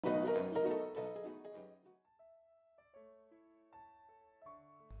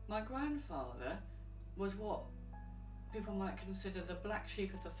My grandfather was what people might consider the black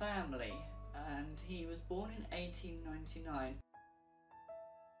sheep of the family, and he was born in 1899.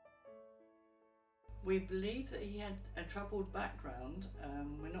 We believe that he had a troubled background.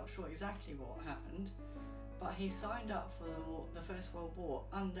 We're not sure exactly what happened, but he signed up for the First World War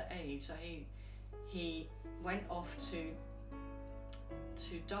underage, so he went off to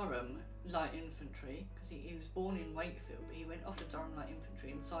Durham Light Infantry, because he was born in Wakefield, but he went off to Durham Light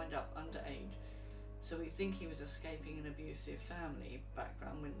Infantry and signed up underage. So we think he was escaping an abusive family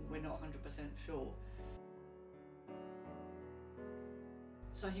background. We're not 100% sure.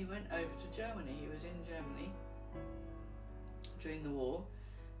 So he went over to Germany. He was in Germany during the war,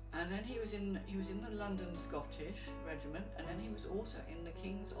 and then he was in the London Scottish Regiment, and then he was also in the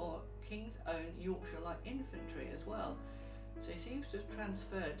King's Own Yorkshire Light Infantry as well. So he seems to have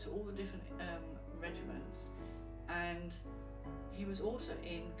transferred to all the different regiments, and he was also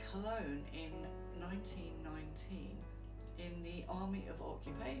in Cologne in 1919 in the Army of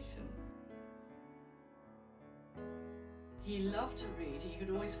Occupation. He loved to read. You could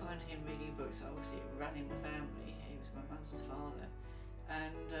always find him reading books. Obviously it ran in the family. He was my mother's father,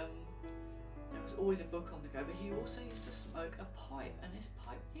 and there was always a book on the go. But he also used to smoke a pipe, and his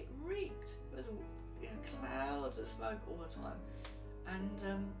pipe, it reeked. It was, you know, clouds of smoke all the time.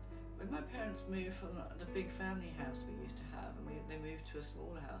 And when my parents moved from the big family house we used to have, and they moved to a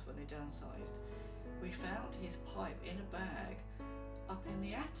smaller house when they downsized, we found his pipe in a bag up in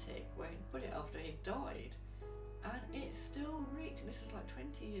the attic where he'd put it after he'd died. And it still reeked, and this is like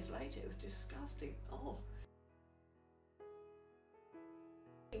 20 years later. It was disgusting. Oh.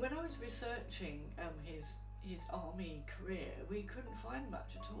 When I was researching his army career, we couldn't find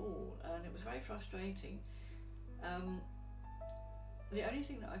much at all, and it was very frustrating. The only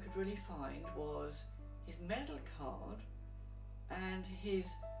thing that I could really find was his medal card and his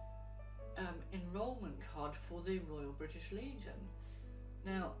enrolment card for the Royal British Legion.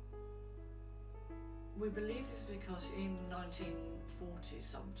 Now, we believe this is because in the 1940s,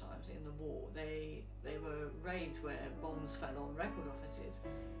 sometimes in the war, there were raids where bombs fell on record offices,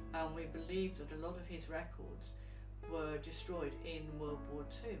 and we believe that a lot of his records were destroyed in World War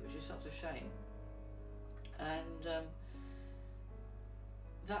II, which is such a shame. And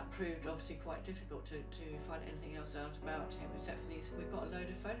that proved obviously quite difficult to find anything else out about him, except for these. We've got a load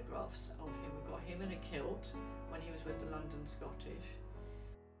of photographs of him. We've got him in a kilt when he was with the London Scottish.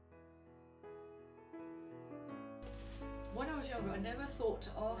 When I was younger, I never thought to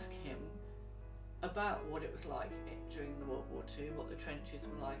ask him about what it was like during the World War II, what the trenches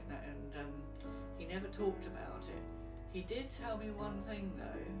were like, and he never talked about it. He did tell me one thing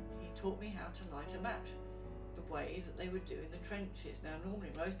though. He taught me how to light a match the way that they would do in the trenches. Now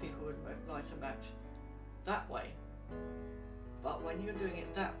normally most people would light a match that way, but when you're doing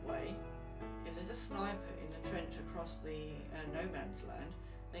it that way, if there's a sniper in the trench across the no man's land,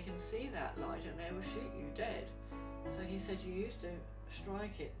 they can see that light and they will shoot you dead. So he said you used to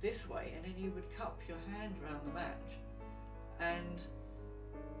strike it this way, and then you would cup your hand around the match, and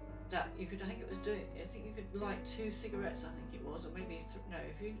that you could, I think you could light 2 cigarettes, I think it was, or maybe no,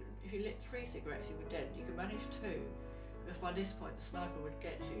 if you lit 3 cigarettes you were dead. You could manage 2, because by this point the sniper would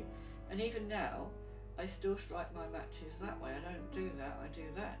get you. And even now I still strike my matches that way. I don't do that, I do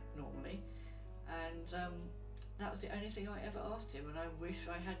that normally. And that was the only thing I ever asked him, and I wish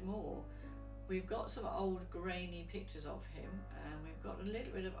I had more. We've got some old grainy pictures of him, and we've got a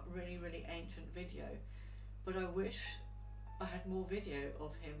little bit of really ancient video, but I wish I had more video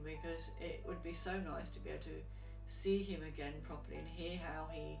of him, because it would be so nice to be able to see him again properly and hear how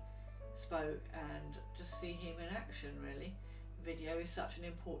he spoke, and just see him in action really. Video is such an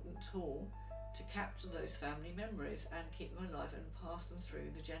important tool to capture those family memories and keep them alive and pass them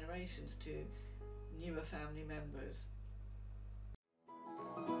through the generations to newer family members.